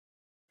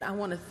I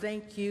want to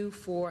thank you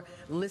for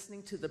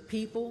listening to the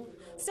people.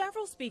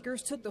 Several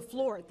speakers took the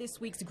floor at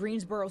this week's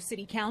Greensboro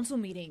City Council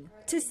meeting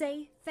to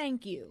say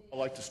thank you. I'd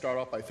like to start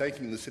off by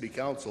thanking the City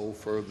Council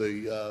for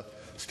the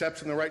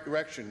steps in the right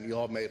direction you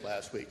all made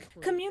last week.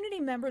 Community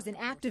members and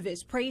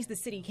activists praised the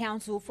City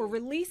Council for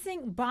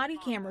releasing body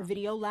camera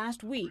video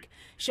last week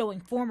showing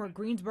former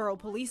Greensboro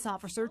police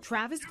officer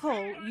Travis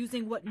Cole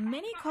using what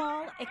many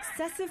call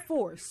excessive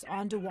force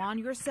on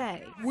DeJuan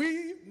Yoursay.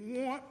 We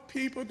want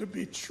people to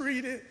be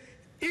treated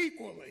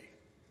equally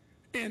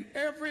in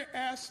every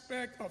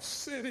aspect of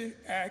city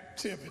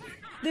activity.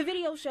 The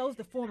video shows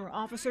the former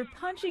officer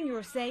punching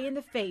Yoursay in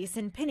the face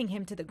and pinning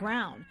him to the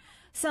ground.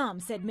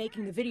 Some said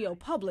making the video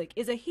public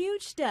is a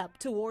huge step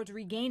towards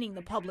regaining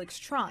the public's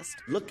trust.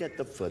 Look at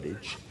the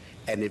footage,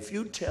 and if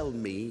you tell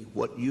me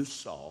what you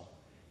saw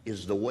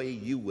is the way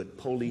you would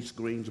police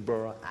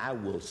Greensboro, I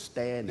will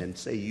stand and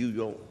say you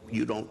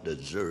don't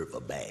deserve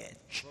a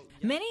badge.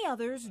 Many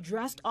others,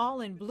 dressed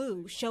all in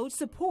blue, showed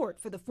support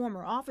for the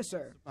former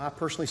officer. I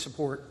personally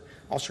support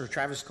Officer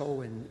Travis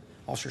Cole and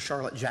Officer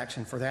Charlotte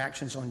Jackson for their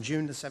actions on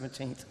June the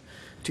 17th,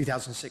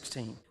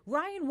 2016.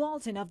 Ryan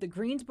Walton of the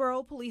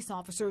Greensboro Police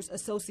Officers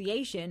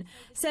Association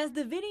says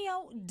the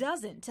video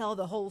doesn't tell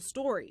the whole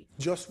story.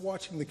 Just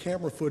watching the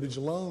camera footage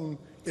alone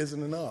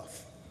isn't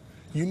enough.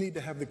 You need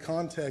to have the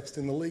context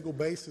and the legal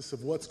basis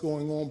of what's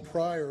going on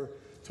prior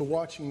to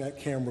watching that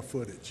camera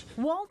footage.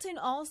 Walton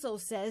also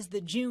says the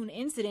June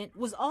incident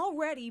was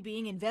already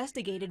being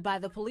investigated by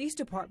the police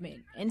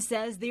department and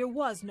says there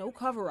was no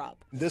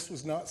cover-up. This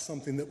was not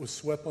something that was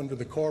swept under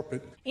the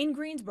carpet. In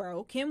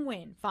Greensboro, Kim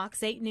Wynn,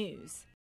 Fox 8 News.